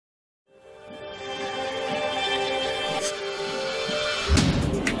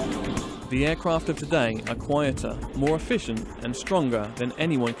The aircraft of today are quieter, more efficient and stronger than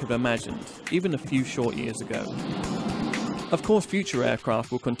anyone could have imagined, even a few short years ago. Of course, future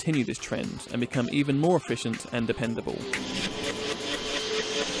aircraft will continue this trend and become even more efficient and dependable,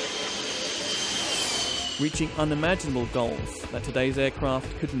 reaching unimaginable goals that today's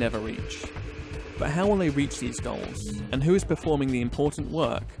aircraft could never reach. But how will they reach these goals, and who is performing the important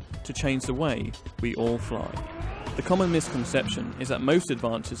work to change the way we all fly? The common misconception is that most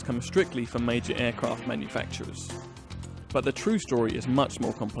advances come strictly from major aircraft manufacturers. But the true story is much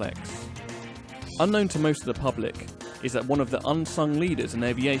more complex. Unknown to most of the public is that one of the unsung leaders in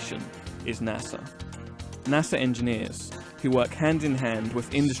aviation is NASA. NASA engineers, who work hand in hand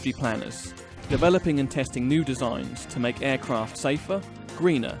with industry planners, developing and testing new designs to make aircraft safer,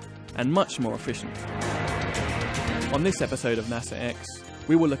 greener, and much more efficient. On this episode of NASA X,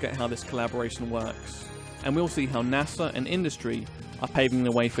 we will look at how this collaboration works, and we'll see how NASA and industry are paving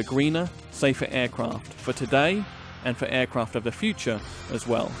the way for greener, safer aircraft for today and for aircraft of the future as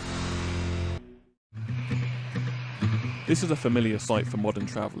well. This is a familiar sight for modern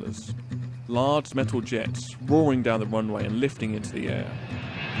travellers. Large metal jets roaring down the runway and lifting into the air.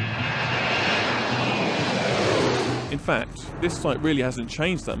 In fact, this sight really hasn't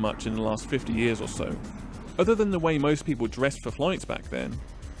changed that much in the last 50 years or so. Other than the way most people dressed for flights back then,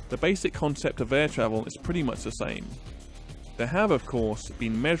 the basic concept of air travel is pretty much the same. There have, of course,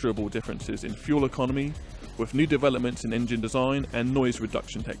 been measurable differences in fuel economy, with new developments in engine design and noise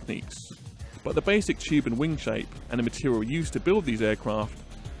reduction techniques. But the basic tube and wing shape and the material used to build these aircraft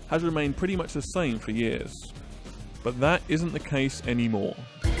has remained pretty much the same for years. But that isn't the case anymore.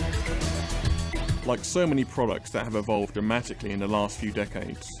 Like so many products that have evolved dramatically in the last few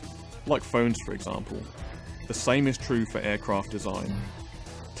decades, like phones for example, the same is true for aircraft design.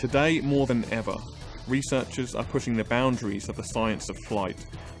 Today, more than ever, researchers are pushing the boundaries of the science of flight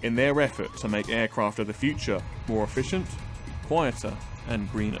in their effort to make aircraft of the future more efficient, quieter,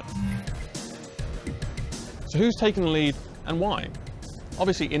 and greener. So who's taking the lead and why?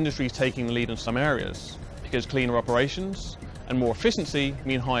 Obviously, industry is taking the lead in some areas because cleaner operations and more efficiency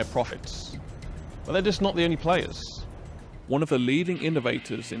mean higher profits. But they're just not the only players. One of the leading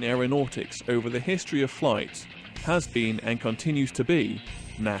innovators in aeronautics over the history of flight has been and continues to be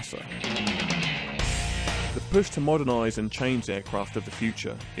NASA. The push to modernise and change aircraft of the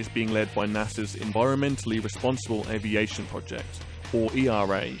future is being led by NASA's Environmentally Responsible Aviation Project, or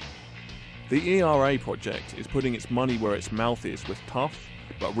ERA. The ERA project is putting its money where its mouth is with tough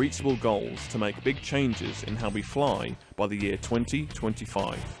but reachable goals to make big changes in how we fly by the year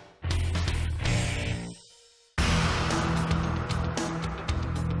 2025.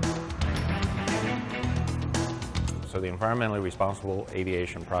 So the Environmentally Responsible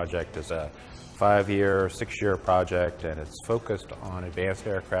Aviation Project is a 5-year, 6-year project, and it's focused on advanced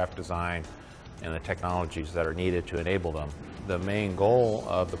aircraft design and the technologies that are needed to enable them. The main goal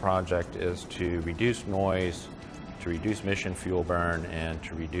of the project is to reduce noise, to reduce mission fuel burn, and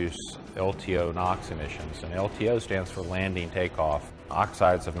to reduce LTO NOx emissions. And LTO stands for landing takeoff,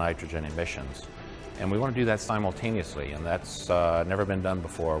 oxides of nitrogen emissions. And we want to do that simultaneously, and that's never been done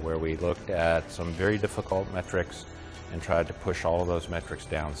before, where we looked at some very difficult metrics and tried to push all of those metrics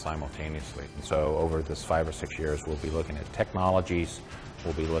down simultaneously. And so over this 5 or 6 years, we'll be looking at technologies,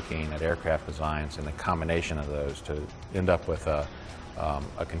 we'll be looking at aircraft designs, and the combination of those to end up with a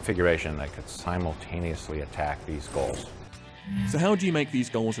configuration that could simultaneously attack these goals. So how do you make these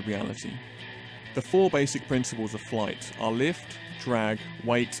goals a reality? The 4 basic principles of flight are lift, drag,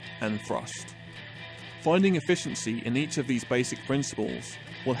 weight, and thrust. Finding efficiency in each of these basic principles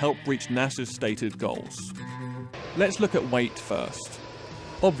will help reach NASA's stated goals. Let's look at weight first.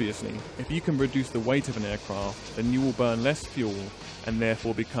 Obviously, if you can reduce the weight of an aircraft, then you will burn less fuel and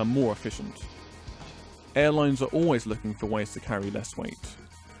therefore become more efficient. Airlines are always looking for ways to carry less weight.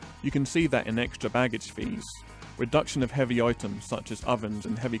 You can see that in extra baggage fees, reduction of heavy items such as ovens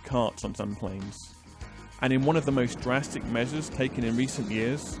and heavy carts on some planes. And in one of the most drastic measures taken in recent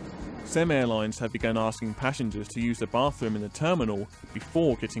years, some airlines have begun asking passengers to use the bathroom in the terminal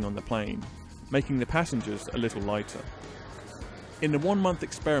before getting on the plane, making the passengers a little lighter. In a 1-month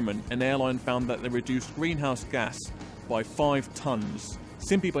experiment, an airline found that they reduced greenhouse gas by 5 tons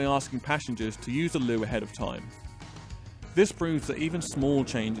simply by asking passengers to use the loo ahead of time. This proves that even small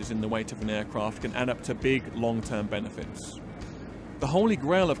changes in the weight of an aircraft can add up to big long-term benefits. The holy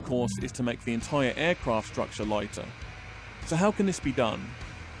grail, of course, is to make the entire aircraft structure lighter. So how can this be done?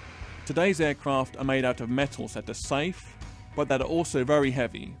 Today's aircraft are made out of metals that are safe, but that are also very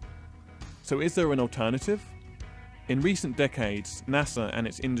heavy. So is there an alternative? In recent decades, NASA and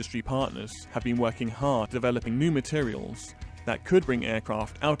its industry partners have been working hard developing new materials that could bring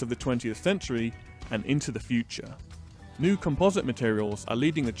aircraft out of the 20th century and into the future. New composite materials are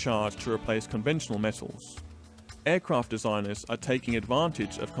leading the charge to replace conventional metals. Aircraft designers are taking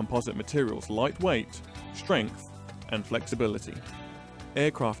advantage of composite materials' lightweight, strength, and flexibility.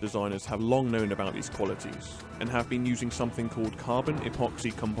 Aircraft designers have long known about these qualities and have been using something called carbon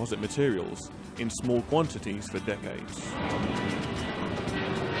epoxy composite materials in small quantities for decades.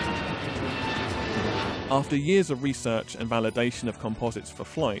 After years of research and validation of composites for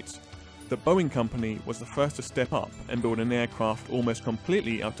flight, the Boeing company was the first to step up and build an aircraft almost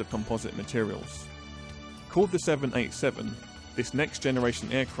completely out of composite materials. Called the 787, this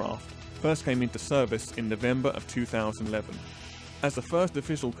next-generation aircraft first came into service in November of 2011. As the first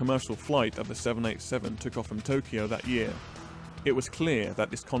official commercial flight of the 787 took off from Tokyo that year, it was clear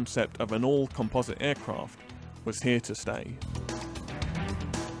that this concept of an all-composite aircraft was here to stay.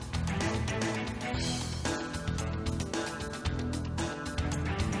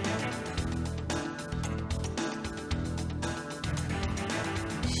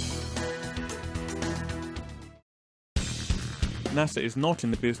 NASA is not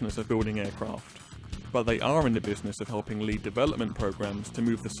in the business of building aircraft, but they are in the business of helping lead development programs to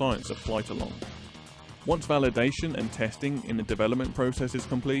move the science of flight along. Once validation and testing in the development process is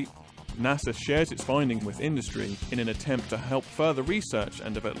complete, NASA shares its findings with industry in an attempt to help further research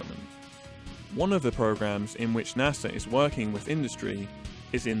and development. One of the programs in which NASA is working with industry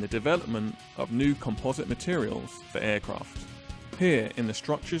is in the development of new composite materials for aircraft. Here in the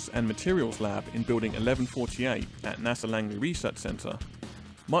Structures and Materials Lab in Building 1148 at NASA Langley Research Center,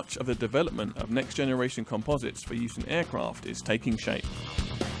 much of the development of next-generation composites for use in aircraft is taking shape.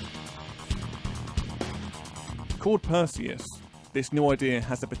 Called Perseus, this new idea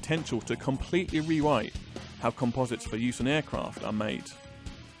has the potential to completely rewrite how composites for use in aircraft are made.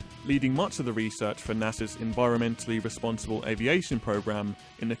 Leading much of the research for NASA's Environmentally Responsible Aviation program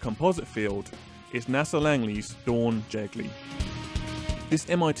in the composite field is NASA Langley's Dawn Jegley. This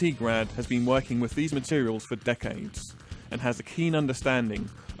MIT grad has been working with these materials for decades and has a keen understanding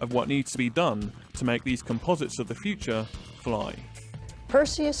of what needs to be done to make these composites of the future fly.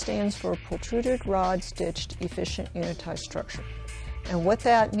 Perseus stands for Pultruded Rod Stitched Efficient Unitized Structure. And what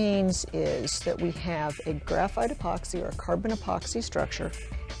that means is that we have a graphite epoxy or a carbon epoxy structure,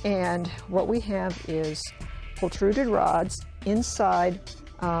 and what we have is pultruded rods inside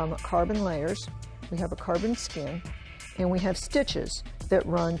carbon layers. We have a carbon skin, and we have stitches that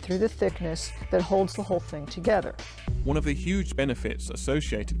run through the thickness that holds the whole thing together. One of the huge benefits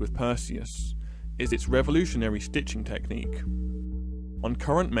associated with Perseus is its revolutionary stitching technique. On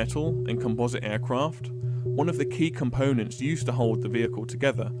current metal and composite aircraft, one of the key components used to hold the vehicle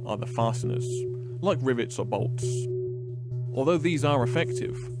together are the fasteners, like rivets or bolts. Although these are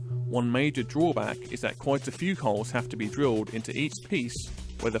effective, one major drawback is that quite a few holes have to be drilled into each piece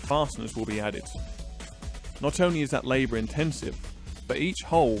where the fasteners will be added. Not only is that labour intensive, but each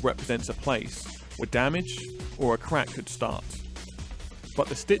hole represents a place where damage or a crack could start. But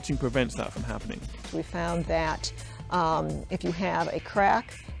the stitching prevents that from happening. We found that if you have a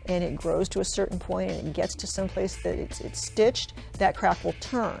crack and it grows to a certain point and it gets to some place that it's stitched, that crack will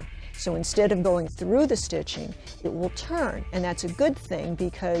turn. So instead of going through the stitching, it will turn. And that's a good thing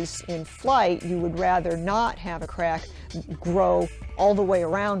because in flight, you would rather not have a crack grow all the way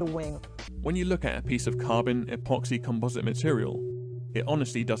around a wing. When you look at a piece of carbon epoxy composite material, it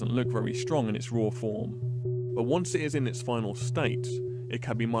honestly doesn't look very strong in its raw form. But once it is in its final state, it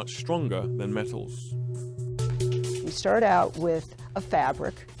can be much stronger than metals. We start out with a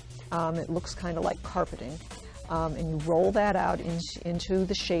fabric. It looks kind of like carpeting. And you roll that out into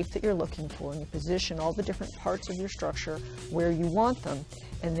the shape that you're looking for, and you position all the different parts of your structure where you want them,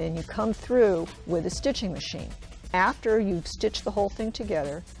 and then you come through with a stitching machine. After you've stitched the whole thing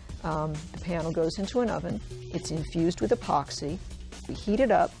together, the panel goes into an oven. It's infused with epoxy. We heat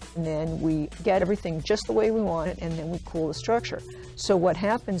it up, and then we get everything just the way we want it, and then we cool the structure. So what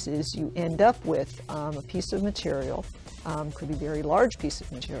happens is you end up with a piece of material, could be a very large piece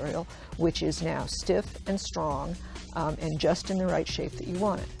of material, which is now stiff and strong and just in the right shape that you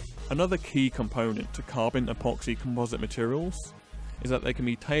want it. Another key component to carbon epoxy composite materials is that they can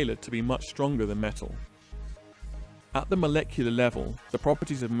be tailored to be much stronger than metal. At the molecular level, the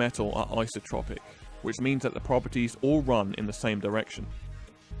properties of metal are isotropic, which means that the properties all run in the same direction.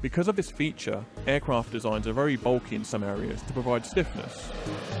 Because of this feature, aircraft designs are very bulky in some areas to provide stiffness,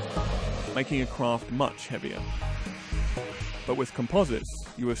 making a craft much heavier. But with composites,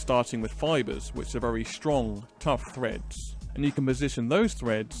 you are starting with fibers which are very strong, tough threads, and you can position those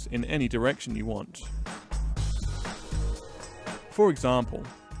threads in any direction you want. For example,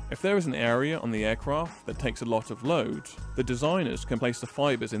 If there is an area on the aircraft that takes a lot of load, the designers can place the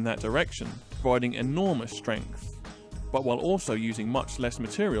fibers in that direction, providing enormous strength, but while also using much less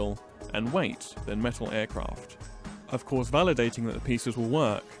material and weight than metal aircraft. Of course, validating that the pieces will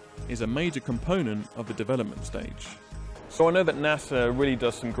work is a major component of the development stage. So I know that NASA really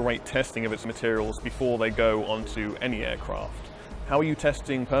does some great testing of its materials before they go onto any aircraft. How are you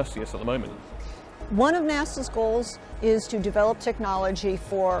testing Perseus at the moment? One of NASA's goals is to develop technology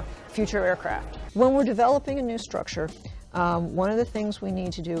for future aircraft. When we're developing a new structure, one of the things we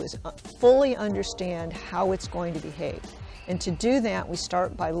need to do is fully understand how it's going to behave. And to do that, we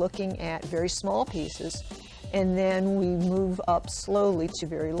start by looking at very small pieces, and then we move up slowly to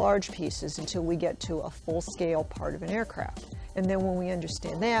very large pieces until we get to a full-scale part of an aircraft. And then when we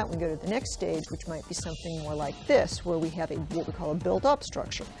understand that, we go to the next stage, which might be something more like this, where we have what we call a built-up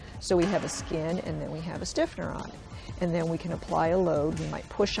structure. So we have a skin, and then we have a stiffener on it. And then we can apply a load. We might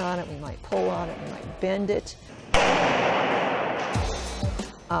push on it, we might pull on it, we might bend it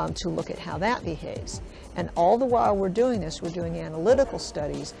to look at how that behaves. And all the while we're doing this, we're doing analytical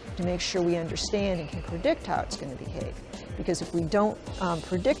studies to make sure we understand and can predict how it's going to behave. Because if we don't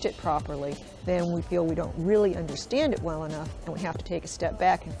predict it properly, then we feel we don't really understand it well enough, and we have to take a step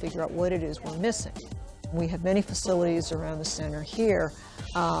back and figure out what it is we're missing. We have many facilities around the center here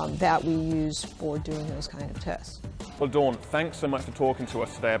that we use for doing those kind of tests. Well, Dawn, thanks so much for talking to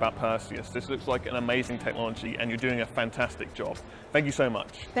us today about Perseus. This looks like an amazing technology, and you're doing a fantastic job. Thank you so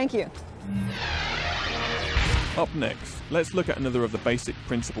much. Thank you. Up next, let's look at another of the basic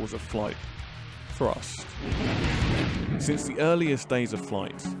principles of flight: thrust. Since the earliest days of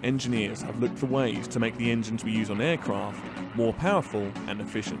flight, engineers have looked for ways to make the engines we use on aircraft more powerful and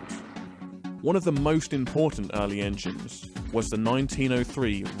efficient. One of the most important early engines was the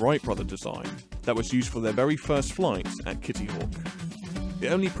 1903 Wright Brother design that was used for their very first flights at Kitty Hawk.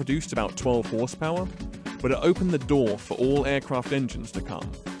 It only produced about 12 horsepower, but it opened the door for all aircraft engines to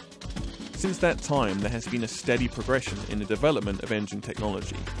come. Since that time, there has been a steady progression in the development of engine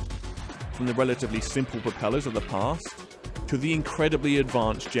technology, from the relatively simple propellers of the past to the incredibly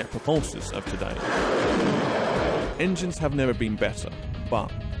advanced jet propulsors of today. Engines have never been better,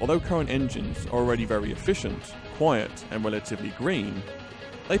 but although current engines are already very efficient, quiet, and relatively green,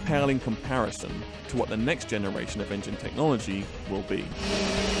 they pale in comparison to what the next generation of engine technology will be.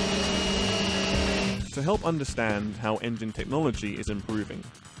 To help understand how engine technology is improving,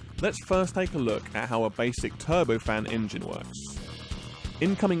 let's first take a look at how a basic turbofan engine works.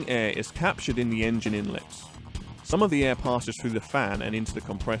 Incoming air is captured in the engine inlets. Some of the air passes through the fan and into the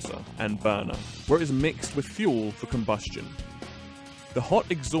compressor and burner, where it is mixed with fuel for combustion. The hot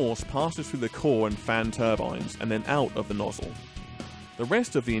exhaust passes through the core and fan turbines and then out of the nozzle. The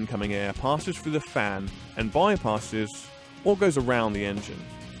rest of the incoming air passes through the fan and bypasses or goes around the engine.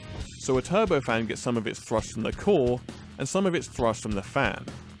 So a turbofan gets some of its thrust from the core and some of its thrust from the fan.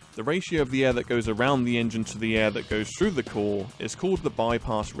 The ratio of the air that goes around the engine to the air that goes through the core is called the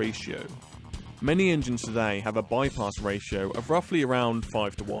bypass ratio. Many engines today have a bypass ratio of roughly around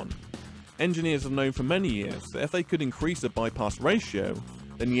 5:1. Engineers have known for many years that if they could increase the bypass ratio,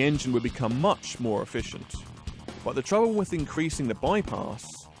 then the engine would become much more efficient. But the trouble with increasing the bypass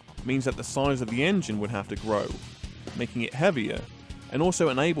means that the size of the engine would have to grow, making it heavier and also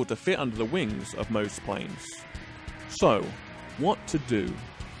unable to fit under the wings of most planes. So, what to do?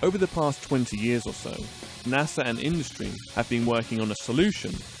 Over the past 20 years or so, NASA and industry have been working on a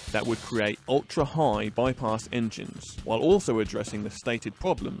solution that would create ultra-high bypass engines while also addressing the stated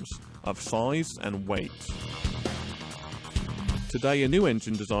problems of size and weight. Today, a new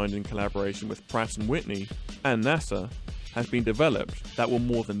engine designed in collaboration with Pratt & Whitney and NASA has been developed that will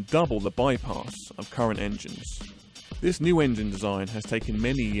more than double the bypass of current engines. This new engine design has taken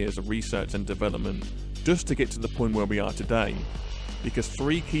many years of research and development just to get to the point where we are today, because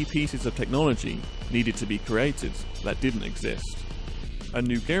three key pieces of technology needed to be created that didn't exist: a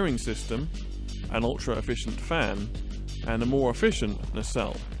new gearing system, an ultra-efficient fan, and a more efficient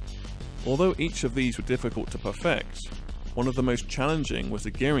nacelle. Although each of these were difficult to perfect, one of the most challenging was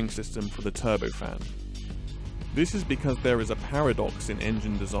the gearing system for the turbofan. This is because there is a paradox in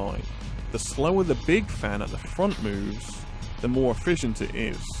engine design. The slower the big fan at the front moves, the more efficient it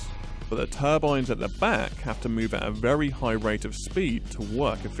is. But the turbines at the back have to move at a very high rate of speed to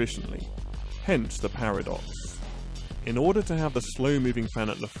work efficiently. Hence the paradox. In order to have the slow-moving fan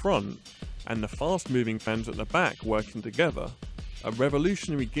at the front and the fast-moving fans at the back working together, a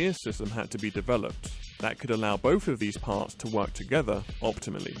revolutionary gear system had to be developed that could allow both of these parts to work together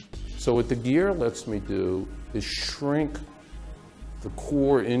optimally. So what the gear lets me do is shrink the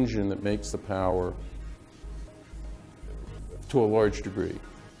core engine that makes the power to a large degree.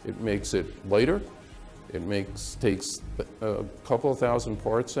 It makes it lighter. It takes a couple of thousand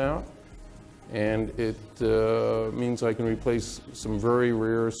parts out, and it means I can replace some very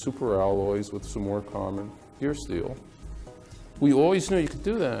rare super alloys with some more common gear steel. We always knew you could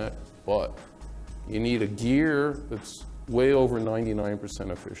do that, but you need a gear that's way over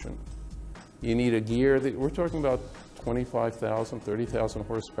 99% efficient. You need a gear that, we're talking about 25,000, 30,000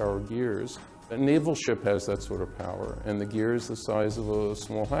 horsepower gears. A naval ship has that sort of power, and the gear is the size of a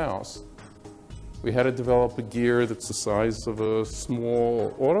small house. We had to develop a gear that's the size of a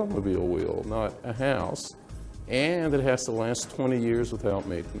small automobile wheel, not a house, and it has to last 20 years without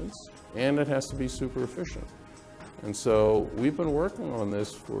maintenance, and it has to be super efficient. And so we've been working on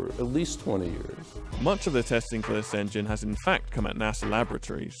this for at least 20 years. Much of the testing for this engine has in fact come at NASA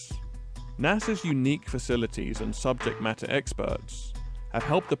laboratories. NASA's unique facilities and subject matter experts have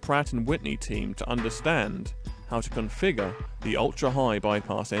helped the Pratt & Whitney team to understand how to configure the ultra-high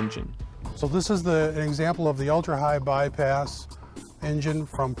bypass engine. So this is an example of the ultra-high bypass engine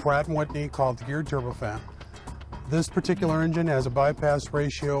from Pratt & Whitney called the geared turbofan. This particular engine has a bypass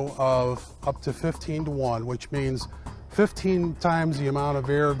ratio of up to 15:1, which means 15 times the amount of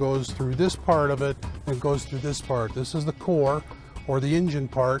air goes through this part of it than goes through this part. This is the core, or the engine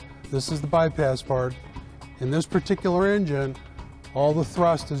part. This is the bypass part. In this particular engine, all the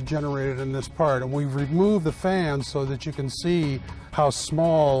thrust is generated in this part, and we've removed the fans so that you can see how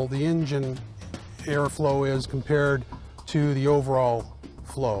small the engine airflow is compared to the overall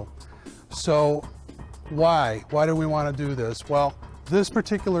flow. So why do we want to do this? Well, this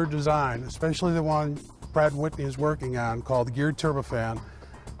particular design, especially the one Pratt & Whitney is working on called the geared turbofan,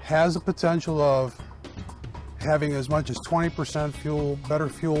 has the potential of having as much as 20% better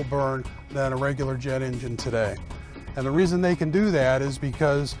fuel burn than a regular jet engine today. And the reason they can do that is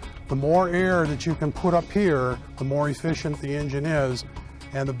because the more air that you can put up here, the more efficient the engine is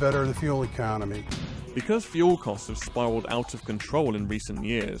and the better the fuel economy. Because fuel costs have spiraled out of control in recent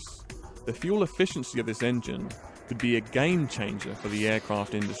years, the fuel efficiency of this engine could be a game changer for the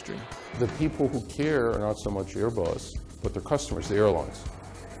aircraft industry. The people who care are not so much Airbus, but their customers, the airlines.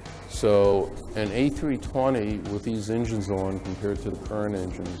 So an A320 with these engines on compared to the current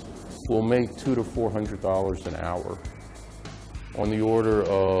engines will make $200 to $400 an hour, on the order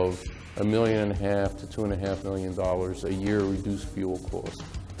of $1.5 million to $2.5 million a year reduced fuel cost,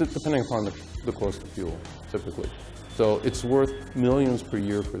 depending upon the cost of fuel, typically. So it's worth millions per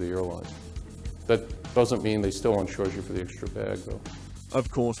year for the airline. That doesn't mean they still won't charge you for the extra bag, though.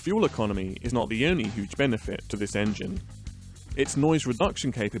 Of course, fuel economy is not the only huge benefit to this engine. Its noise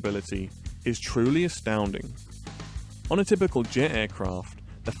reduction capability is truly astounding. On a typical jet aircraft,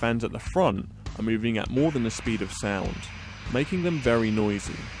 the fans at the front are moving at more than the speed of sound, making them very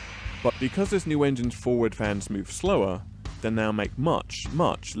noisy. But because this new engine's forward fans move slower, they now make much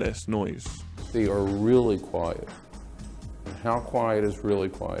less noise. They are really quiet. And how quiet is really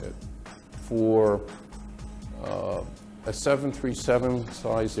quiet? For a 737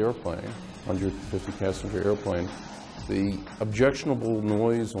 size airplane, 150 passenger airplane, the objectionable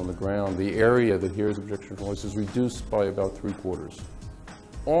noise on the ground, the area that hears objectionable noise, is reduced by about 3/4.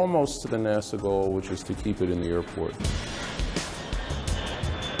 Almost to the NASA goal, which is to keep it in the airport.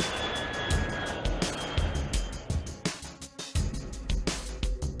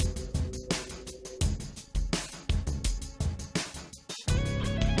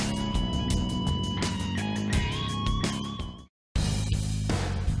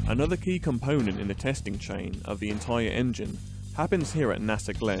 Another key component in the testing chain of the entire engine happens here at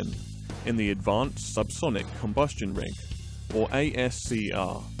NASA Glenn, in the Advanced Subsonic Combustion Rig, or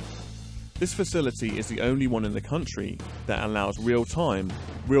ASCR. This facility is the only one in the country that allows real-time,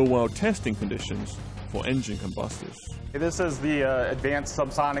 real-world testing conditions for engine combustors. This is the Advanced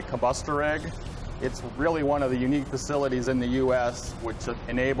Subsonic Combustor Rig. It's really one of the unique facilities in the U.S. which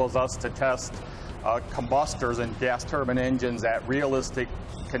enables us to test combustors and gas turbine engines at realistic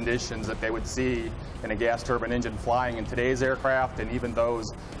conditions that they would see in a gas turbine engine flying in today's aircraft and even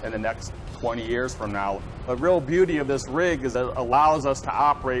those in the next 20 years from now. The real beauty of this rig is that it allows us to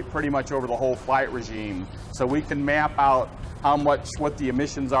operate pretty much over the whole flight regime. So we can map out what the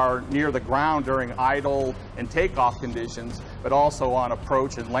emissions are near the ground during idle and takeoff conditions, but also on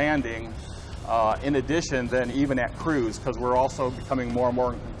approach and landing. In addition, then even at cruise, because we're also becoming more and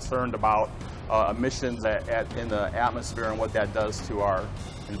more concerned about emissions in the atmosphere and what that does to our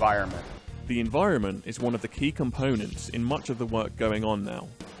environment. The environment is one of the key components in much of the work going on now.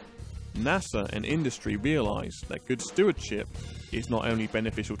 NASA and industry realize that good stewardship is not only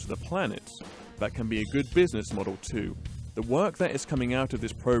beneficial to the planet, but can be a good business model too. The work that is coming out of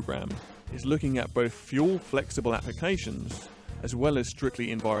this program is looking at both fuel flexible applications as well as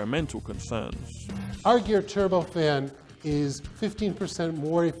strictly environmental concerns. Our geared turbofan is 15%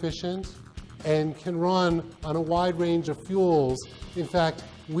 more efficient and can run on a wide range of fuels. In fact,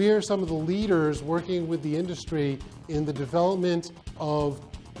 we're some of the leaders working with the industry in the development of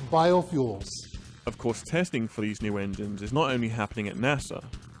biofuels. Of course, testing for these new engines is not only happening at NASA,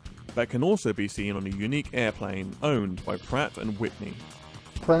 but can also be seen on a unique airplane owned by Pratt & Whitney.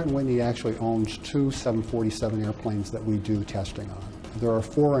 Pratt & Whitney actually owns 2 747 airplanes that we do testing on. There are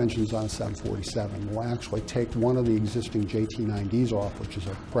 4 engines on a 747. We'll actually take one of the existing JT9Ds off, which is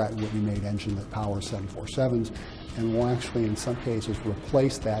a Pratt & Whitney made engine that powers 747s, and we'll actually in some cases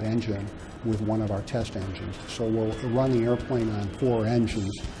replace that engine with one of our test engines. So we'll run the airplane on 4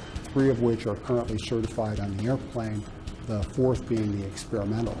 engines, 3 of which are currently certified on the airplane, the 4th being the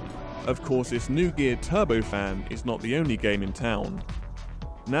experimental. Of course, this new geared turbofan is not the only game in town.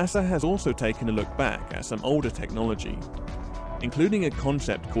 NASA has also taken a look back at some older technology, including a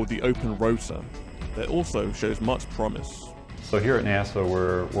concept called the open rotor that also shows much promise. So here at NASA,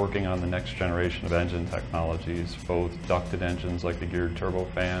 we're working on the next generation of engine technologies, both ducted engines like the geared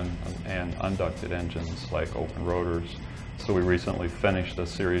turbofan and unducted engines like open rotors. So we recently finished a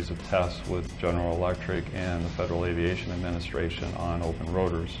series of tests with General Electric and the Federal Aviation Administration on open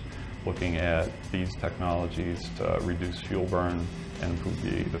rotors, looking at these technologies to reduce fuel burn and improve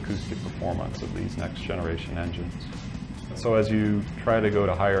the acoustic performance of these next generation engines. So as you try to go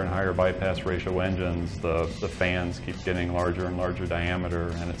to higher and higher bypass ratio engines, the fans keep getting larger and larger diameter,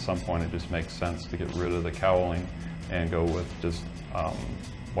 and at some point it just makes sense to get rid of the cowling and go with just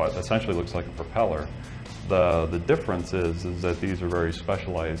what essentially looks like a propeller. The difference is that these are very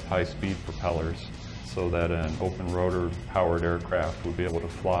specialized high-speed propellers, so that an open rotor powered aircraft would be able to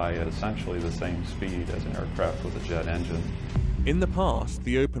fly at essentially the same speed as an aircraft with a jet engine. In the past,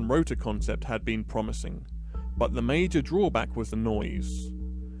 the open rotor concept had been promising, but the major drawback was the noise.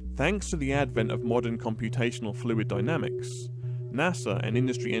 Thanks to the advent of modern computational fluid dynamics, NASA and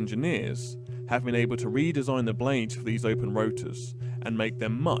industry engineers have been able to redesign the blades for these open rotors and make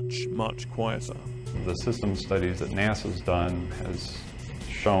them much, much quieter. The system studies that NASA's done has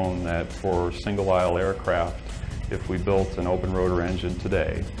shown that for single-aisle aircraft, if we built an open rotor engine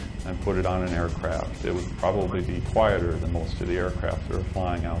today and put it on an aircraft, it would probably be quieter than most of the aircraft that are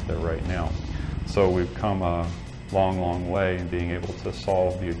flying out there right now. So we've come a long, long way in being able to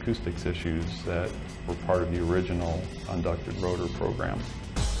solve the acoustics issues that were part of the original unducted rotor program.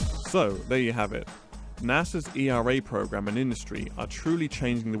 So, there you have it. NASA's ERA program and industry are truly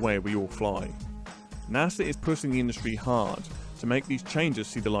changing the way we all fly. NASA is pushing the industry hard to make these changes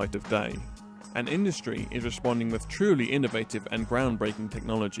see the light of day, and industry is responding with truly innovative and groundbreaking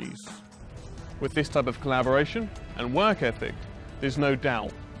technologies. With this type of collaboration and work ethic, there's no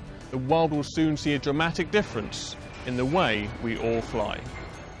doubt the world will soon see a dramatic difference in the way we all fly.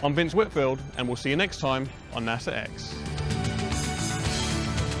 I'm Vince Whitfield, and we'll see you next time on NASA X.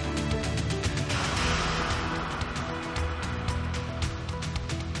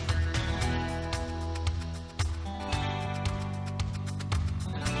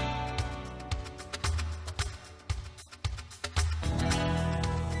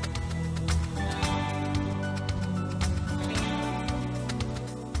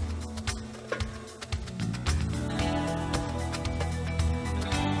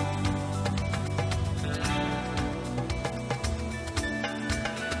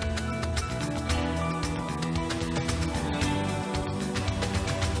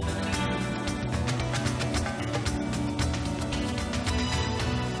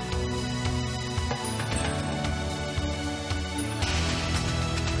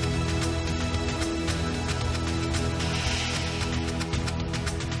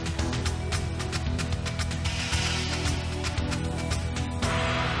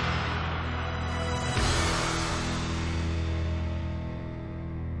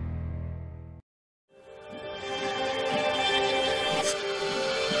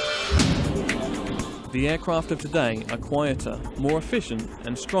 The aircraft of today are quieter, more efficient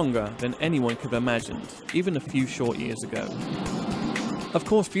and stronger than anyone could have imagined, even a few short years ago. Of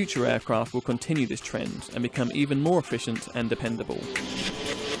course, future aircraft will continue this trend and become even more efficient and dependable,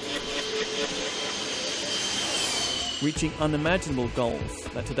 reaching unimaginable goals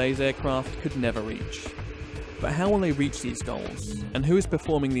that today's aircraft could never reach. But how will they reach these goals, and who is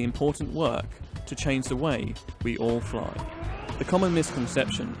performing the important work to change the way we all fly? The common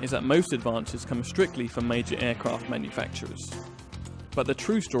misconception is that most advances come strictly from major aircraft manufacturers. But the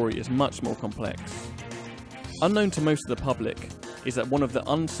true story is much more complex. Unknown to most of the public is that one of the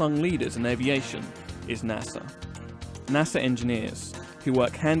unsung leaders in aviation is NASA. NASA engineers, who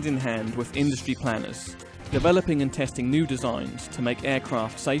work hand in hand with industry planners, developing and testing new designs to make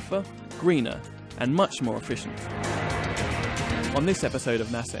aircraft safer, greener, and much more efficient. On this episode of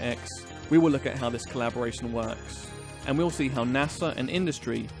NASA X, we will look at how this collaboration works, and we'll see how NASA and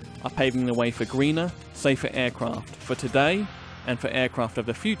industry are paving the way for greener, safer aircraft for today and for aircraft of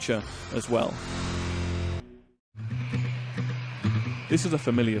the future as well. This is a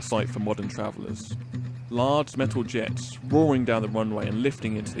familiar sight for modern travellers. Large metal jets roaring down the runway and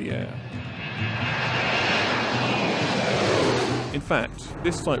lifting into the air. In fact,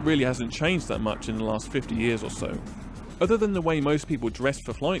 this sight really hasn't changed that much in the last 50 years or so. Other than the way most people dressed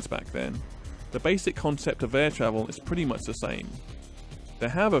for flights back then, the basic concept of air travel is pretty much the same. There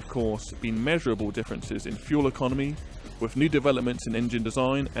have, of course, been measurable differences in fuel economy, with new developments in engine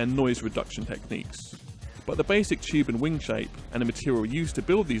design and noise reduction techniques. But the basic tube and wing shape and the material used to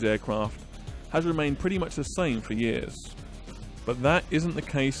build these aircraft has remained pretty much the same for years. But that isn't the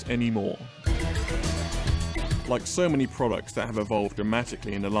case anymore. Like so many products that have evolved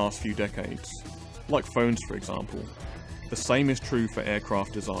dramatically in the last few decades, like phones for example, the same is true for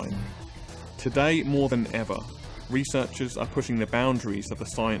aircraft design. Today more than ever, researchers are pushing the boundaries of the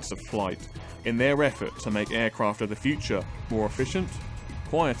science of flight in their effort to make aircraft of the future more efficient,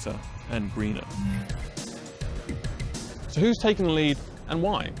 quieter, and greener. So who's taking the lead and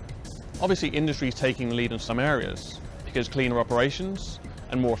why? Obviously industry is taking the lead in some areas because cleaner operations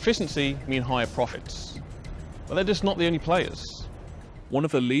and more efficiency mean higher profits. But they're just not the only players. One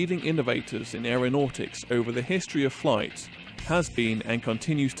of the leading innovators in aeronautics over the history of flight has been and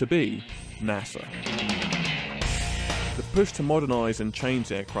continues to be NASA. The push to modernise and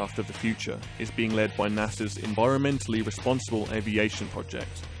change aircraft of the future is being led by NASA's Environmentally Responsible Aviation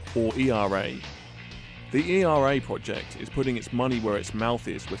Project, or ERA. The ERA project is putting its money where its mouth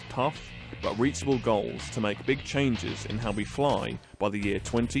is with tough but reachable goals to make big changes in how we fly by the year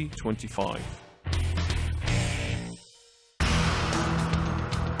 2025.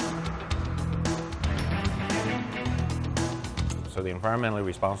 So the Environmentally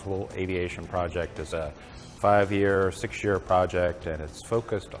Responsible Aviation Project is a 5-year, 6-year project, and it's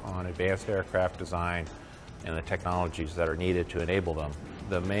focused on advanced aircraft design and the technologies that are needed to enable them.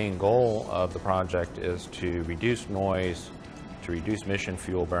 The main goal of the project is to reduce noise, to reduce mission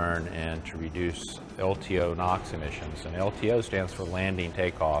fuel burn, and to reduce LTO NOx emissions. And LTO stands for landing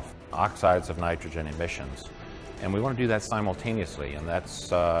takeoff, oxides of nitrogen emissions. And we want to do that simultaneously, and that's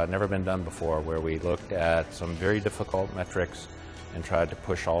never been done before, where we looked at some very difficult metrics and tried to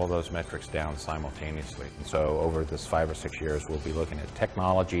push all of those metrics down simultaneously. And so over this 5 or 6 years, we'll be looking at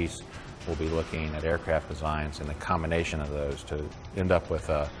technologies, we'll be looking at aircraft designs, and the combination of those to end up with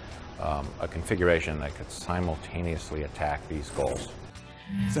a configuration that could simultaneously attack these goals.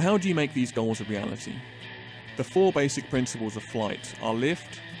 So how do you make these goals a reality? The 4 basic principles of flight are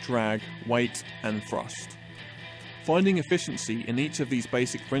lift, drag, weight, and thrust. Finding efficiency in each of these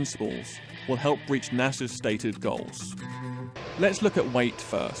basic principles will help reach NASA's stated goals. Let's look at weight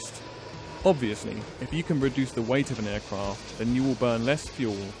first. Obviously, if you can reduce the weight of an aircraft, then you will burn less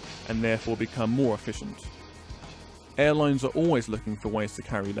fuel and therefore become more efficient. Airlines are always looking for ways to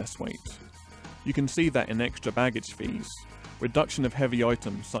carry less weight. You can see that in extra baggage fees, reduction of heavy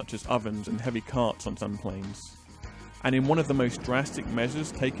items such as ovens and heavy carts on some planes. And in one of the most drastic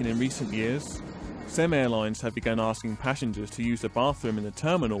measures taken in recent years, some airlines have begun asking passengers to use the bathroom in the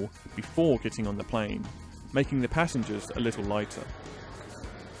terminal before getting on the plane, making the passengers a little lighter.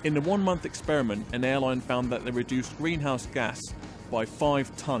 In the 1-month experiment, an airline found that they reduced greenhouse gas by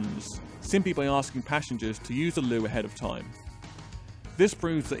 5 tons simply by asking passengers to use the loo ahead of time. This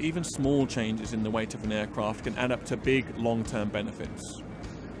proves that even small changes in the weight of an aircraft can add up to big long-term benefits.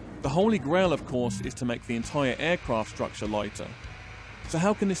 The holy grail, of course, is to make the entire aircraft structure lighter. So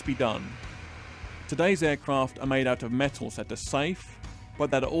how can this be done? Today's aircraft are made out of metals that are safe,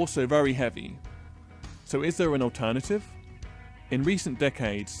 but that are also very heavy. So is there an alternative? In recent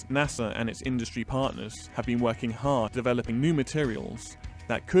decades, NASA and its industry partners have been working hard developing new materials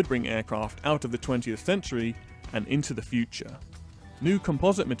that could bring aircraft out of the 20th century and into the future. New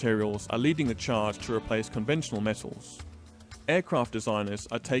composite materials are leading the charge to replace conventional metals. Aircraft designers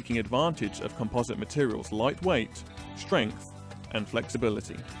are taking advantage of composite materials' lightweight, strength, and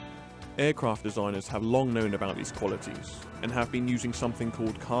flexibility. Aircraft designers have long known about these qualities and have been using something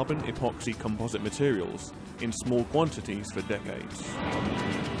called carbon epoxy composite materials in small quantities for decades.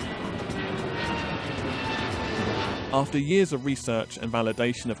 After years of research and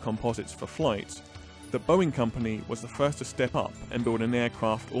validation of composites for flight, the Boeing company was the first to step up and build an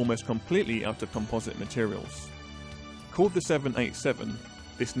aircraft almost completely out of composite materials. Called the 787,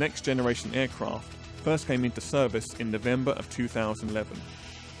 this next generation aircraft first came into service in November of 2011.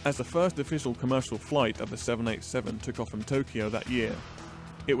 As the first official commercial flight of the 787 took off from Tokyo that year,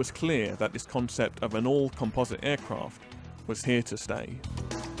 it was clear that this concept of an all-composite aircraft was here to stay.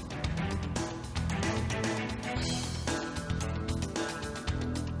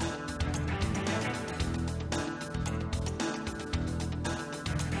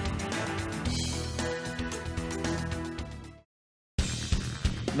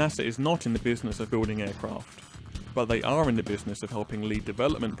 NASA is not in the business of building aircraft, but they are in the business of helping lead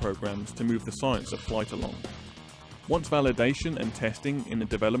development programs to move the science of flight along. Once validation and testing in the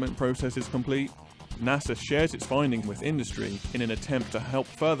development process is complete, NASA shares its findings with industry in an attempt to help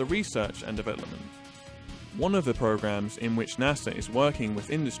further research and development. One of the programs in which NASA is working with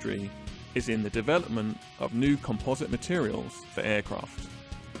industry is in the development of new composite materials for aircraft.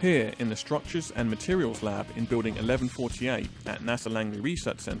 Here in the Structures and Materials Lab in Building 1148 at NASA Langley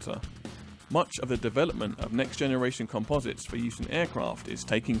Research Center, much of the development of next-generation composites for use in aircraft is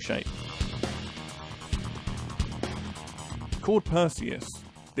taking shape. Called Perseus,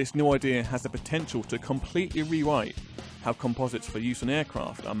 this new idea has the potential to completely rewrite how composites for use in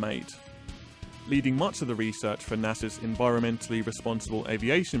aircraft are made. Leading much of the research for NASA's Environmentally Responsible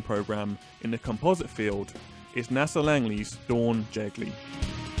Aviation program in the composite field is NASA Langley's Dawn Jegley.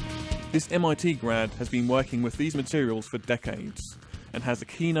 This MIT grad has been working with these materials for decades and has a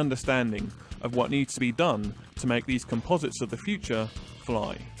keen understanding of what needs to be done to make these composites of the future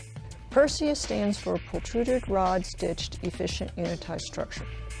fly. Perseus stands for Pultruded Rod Stitched Efficient Unitized Structure.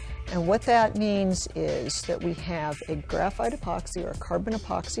 And what that means is that we have a graphite epoxy or a carbon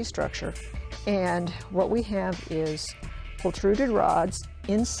epoxy structure, and what we have is pultruded rods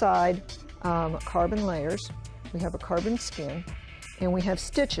inside carbon layers. We have a carbon skin, and we have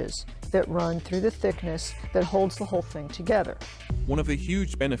stitches that run through the thickness that holds the whole thing together. One of the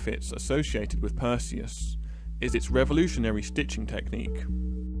huge benefits associated with Perseus is its revolutionary stitching technique.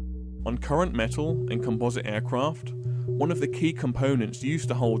 On current metal and composite aircraft, one of the key components used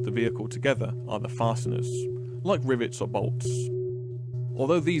to hold the vehicle together are the fasteners, like rivets or bolts.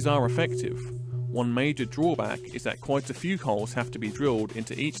 Although these are effective, one major drawback is that quite a few holes have to be drilled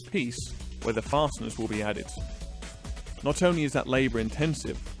into each piece where the fasteners will be added. Not only is that labour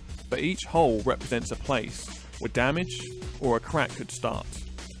intensive, but each hole represents a place where damage or a crack could start.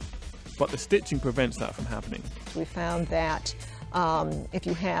 But the stitching prevents that from happening. We found that if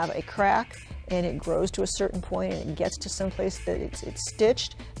you have a crack and it grows to a certain point and it gets to some place that it's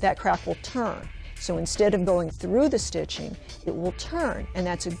stitched, that crack will turn. So instead of going through the stitching, it will turn. And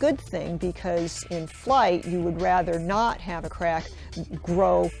that's a good thing because in flight, you would rather not have a crack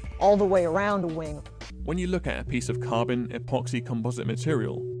grow all the way around a wing. When you look at a piece of carbon epoxy composite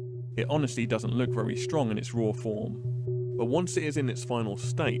material, it honestly doesn't look very strong in its raw form. But once it is in its final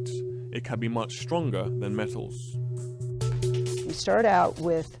state, it can be much stronger than metals. We start out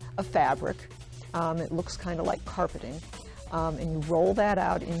with a fabric. It looks kind of like carpeting. And you roll that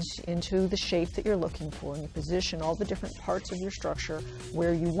out into the shape that you're looking for, and you position all the different parts of your structure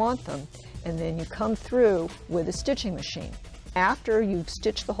where you want them, and then you come through with a stitching machine. After you've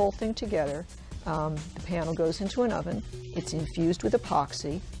stitched the whole thing together, the panel goes into an oven. It's infused with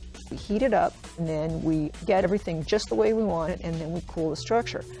epoxy. We heat it up, and then we get everything just the way we want it, and then we cool the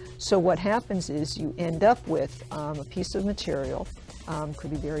structure. So what happens is you end up with a piece of material,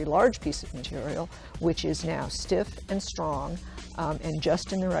 could be a very large piece of material, which is now stiff and strong and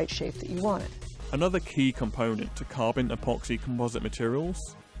just in the right shape that you want it. Another key component to carbon epoxy composite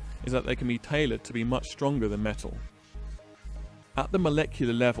materials is that they can be tailored to be much stronger than metal. At the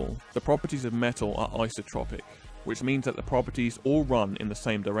molecular level, the properties of metal are isotropic, which means that the properties all run in the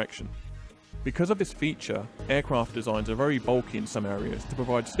same direction. Because of this feature, aircraft designs are very bulky in some areas to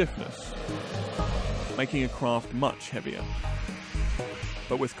provide stiffness, making a craft much heavier.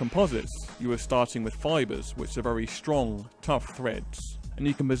 But with composites, you are starting with fibres which are very strong, tough threads, and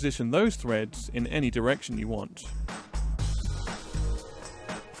you can position those threads in any direction you want.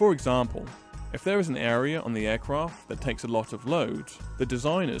 For example, if there is an area on the aircraft that takes a lot of load, the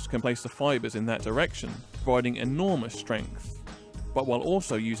designers can place the fibres in that direction, providing enormous strength, but while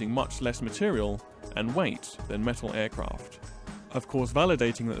also using much less material and weight than metal aircraft. Of course,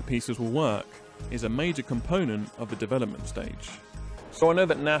 validating that the pieces will work is a major component of the development stage. So I know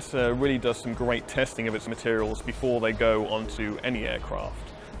that NASA really does some great testing of its materials before they go onto any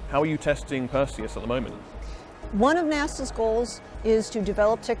aircraft. How are you testing Perseus at the moment? One of NASA's goals is to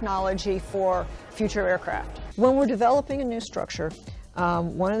develop technology for future aircraft. When we're developing a new structure,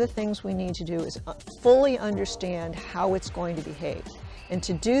 one of the things we need to do is fully understand how it's going to behave. And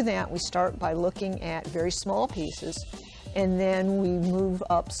to do that, we start by looking at very small pieces, and then we move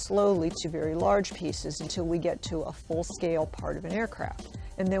up slowly to very large pieces until we get to a full-scale part of an aircraft.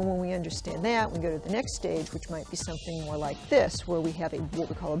 And then when we understand that, we go to the next stage, which might be something more like this, where we have what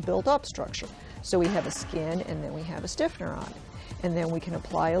we call a built-up structure. So we have a skin, and then we have a stiffener on it. And then we can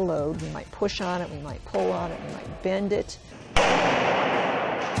apply a load. We might push on it, we might pull on it, we might bend it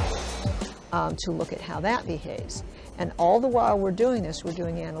to look at how that behaves. And all the while we're doing this, we're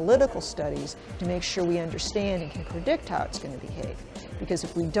doing analytical studies to make sure we understand and can predict how it's going to behave. Because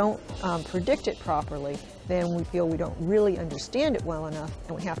if we don't predict it properly, then we feel we don't really understand it well enough,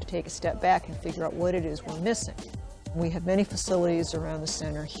 and we have to take a step back and figure out what it is we're missing. We have many facilities around the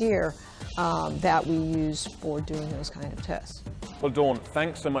center here that we use for doing those kind of tests. Well, Dawn,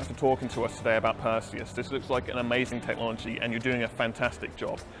 thanks so much for talking to us today about Perseus. This looks like an amazing technology, and you're doing a fantastic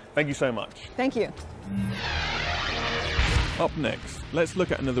job. Thank you so much. Thank you. Up next, let's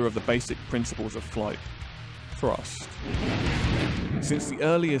look at another of the basic principles of flight: thrust. Since the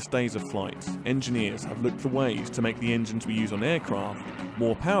earliest days of flight, engineers have looked for ways to make the engines we use on aircraft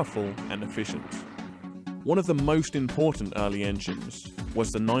more powerful and efficient. One of the most important early engines was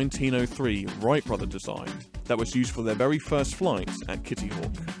the 1903 Wright brother design that was used for their very first flights at Kitty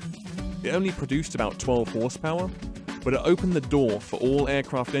Hawk. It only produced about 12 horsepower, but it opened the door for all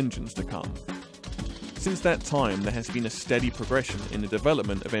aircraft engines to come. Since that time, there has been a steady progression in the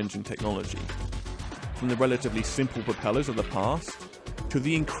development of engine technology, from the relatively simple propellers of the past to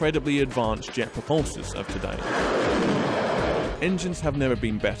the incredibly advanced jet propulsors of today. Engines have never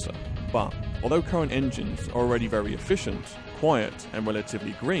been better, but although current engines are already very efficient, quiet, and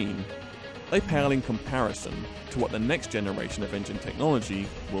relatively green, they pale in comparison to what the next generation of engine technology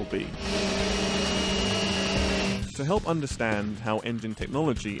will be. To help understand how engine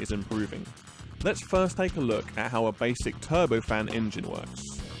technology is improving, let's first take a look at how a basic turbofan engine works.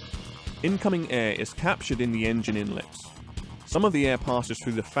 Incoming air is captured in the engine inlets. Some of the air passes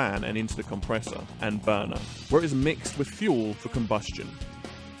through the fan and into the compressor and burner, where it is mixed with fuel for combustion.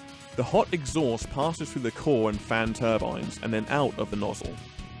 The hot exhaust passes through the core and fan turbines and then out of the nozzle.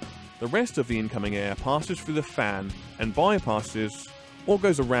 The rest of the incoming air passes through the fan and bypasses or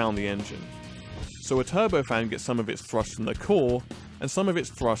goes around the engine. So a turbofan gets some of its thrust from the core and some of its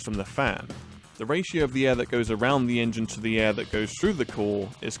thrust from the fan. The ratio of the air that goes around the engine to the air that goes through the core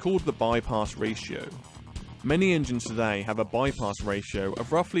is called the bypass ratio. Many engines today have a bypass ratio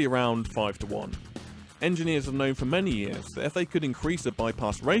of roughly around 5:1. Engineers have known for many years that if they could increase the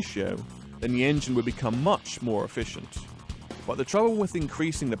bypass ratio, then the engine would become much more efficient. But the trouble with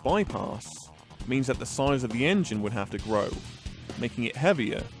increasing the bypass means that the size of the engine would have to grow, making it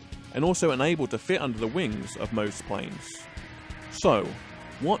heavier and also unable to fit under the wings of most planes. So,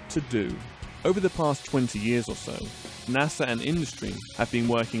 what to do? Over the past 20 years or so, NASA and industry have been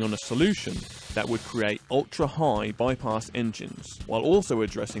working on a solution that would create ultra-high bypass engines while also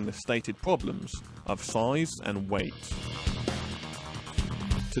addressing the stated problems of size and weight.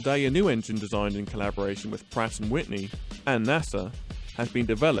 Today, a new engine designed in collaboration with Pratt & Whitney and NASA has been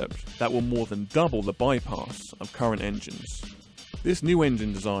developed that will more than double the bypass of current engines. This new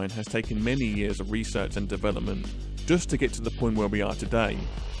engine design has taken many years of research and development just to get to the point where we are today,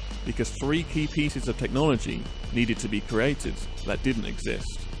 because 3 key pieces of technology needed to be created that didn't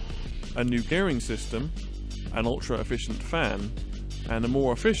exist: a new gearing system, an ultra-efficient fan, and a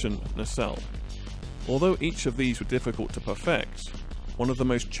more efficient nacelle. Although each of these were difficult to perfect, one of the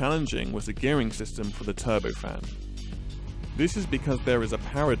most challenging was the gearing system for the turbofan. This is because there is a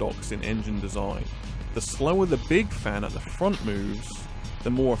paradox in engine design. The slower the big fan at the front moves, the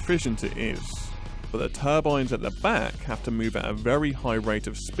more efficient it is. But the turbines at the back have to move at a very high rate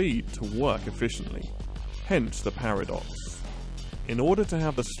of speed to work efficiently. Hence the paradox. In order to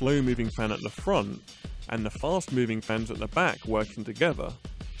have the slow-moving fan at the front and the fast-moving fans at the back working together,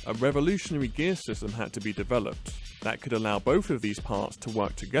 a revolutionary gear system had to be developed that could allow both of these parts to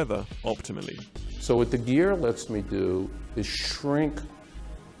work together optimally. So what the gear lets me do is shrink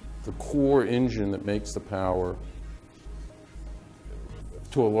the core engine that makes the power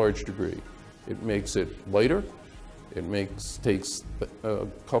to a large degree. It makes it lighter, it takes a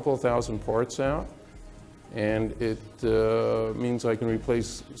couple of thousand parts out, and it means I can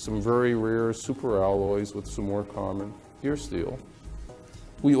replace some very rare superalloys with some more common gear steel.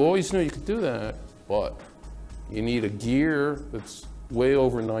 We always knew you could do that, but you need a gear that's way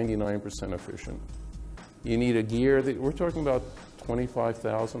over 99% efficient. You need a gear that, we're talking about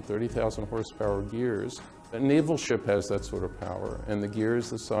 25,000, 30,000 horsepower gears. A naval ship has that sort of power, and the gear is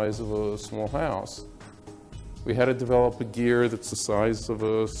the size of a small house. We had to develop a gear that's the size of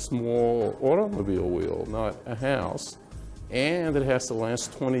a small automobile wheel, not a house, and it has to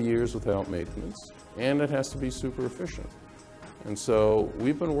last 20 years without maintenance, and it has to be super efficient. And so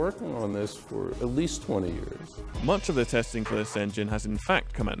we've been working on this for at least 20 years. Much of the testing for this engine has in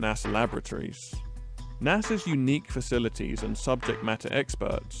fact come at NASA laboratories. NASA's unique facilities and subject matter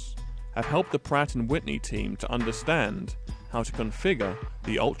experts have helped the Pratt & Whitney team to understand how to configure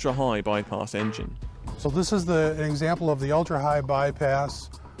the ultra-high bypass engine. So this is an example of the ultra-high bypass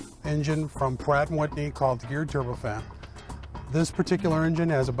engine from Pratt & Whitney called the geared turbofan. This particular engine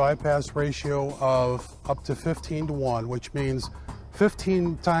has a bypass ratio of up to 15:1, which means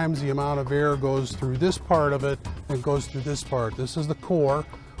 15 times the amount of air goes through this part of it and goes through this part. This is the core,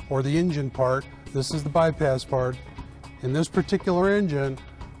 or the engine part. This is the bypass part. In this particular engine,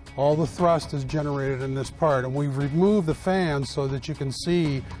 all the thrust is generated in this part, and we've removed the fans so that you can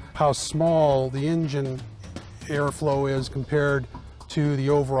see how small the engine airflow is compared to the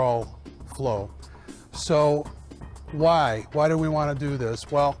overall flow. So why do we want to do this?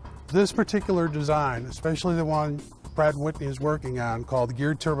 Well, this particular design, especially the one Pratt & Whitney is working on called the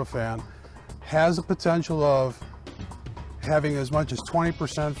geared turbofan, has the potential of having as much as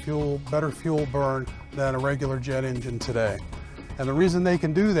 20% better fuel burn than a regular jet engine today. And the reason they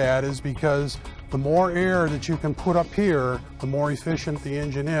can do that is because the more air that you can put up here, the more efficient the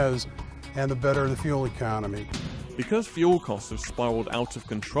engine is and the better the fuel economy. Because fuel costs have spiraled out of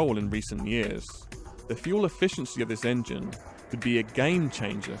control in recent years, the fuel efficiency of this engine could be a game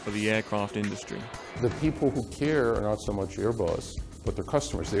changer for the aircraft industry. The people who care are not so much Airbus, but their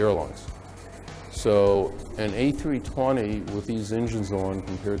customers, the airlines. So an A320 with these engines on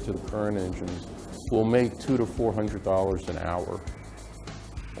compared to the current engines will make $200 to $400 an hour,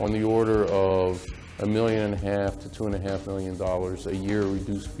 on the order of $1.5 million to $2.5 million a year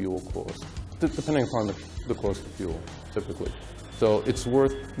reduced fuel cost, depending upon the cost of fuel, typically. So it's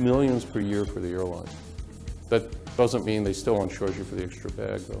worth millions per year for the airline. That doesn't mean they still won't charge you for the extra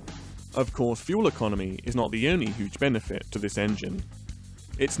bag, though. Of course, fuel economy is not the only huge benefit to this engine.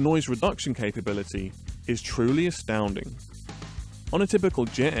 Its noise reduction capability is truly astounding. On a typical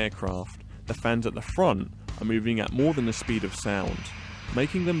jet aircraft, the fans at the front are moving at more than the speed of sound,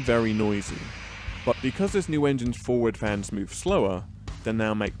 making them very noisy. But because this new engine's forward fans move slower, they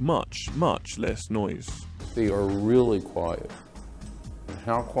now make much less noise. They are really quiet. And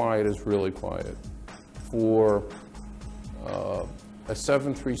how quiet is really quiet? For a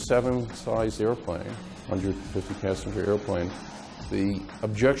 737 size airplane, 150 passenger airplane, the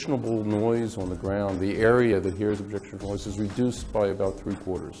objectionable noise on the ground, the area that hears objectionable noise, is reduced by about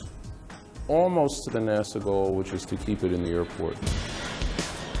 3/4. Almost to the NASA goal, which is to keep it in the airport.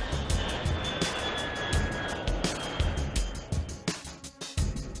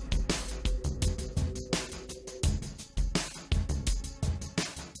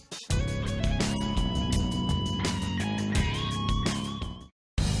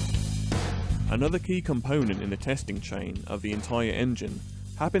 Another key component in the testing chain of the entire engine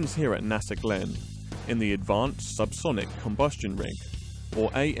happens here at NASA Glenn, in the Advanced Subsonic Combustion Rig, or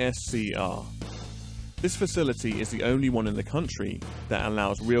ASCR. This facility is the only one in the country that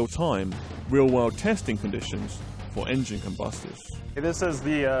allows real-time, real-world testing conditions for engine combustors. This is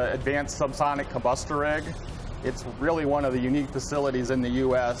the Advanced Subsonic Combustor Rig. It's really one of the unique facilities in the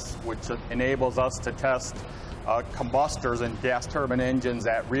U.S. which enables us to test combustors and gas turbine engines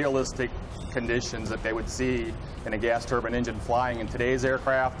at realistic conditions that they would see in a gas turbine engine flying in today's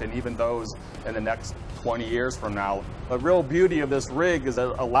aircraft and even those in the next 20 years from now. The real beauty of this rig is it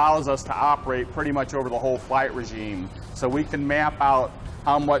allows us to operate pretty much over the whole flight regime. So we can map out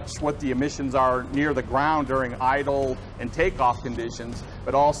what the emissions are near the ground during idle and takeoff conditions,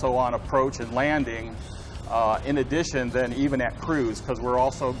 but also on approach and landing. In addition, then even at cruise, because we're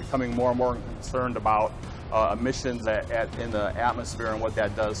also becoming more and more concerned about emissions in the atmosphere and what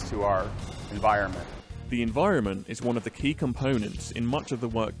that does to our environment. The environment is one of the key components in much of the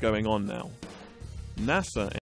work going on now. NASA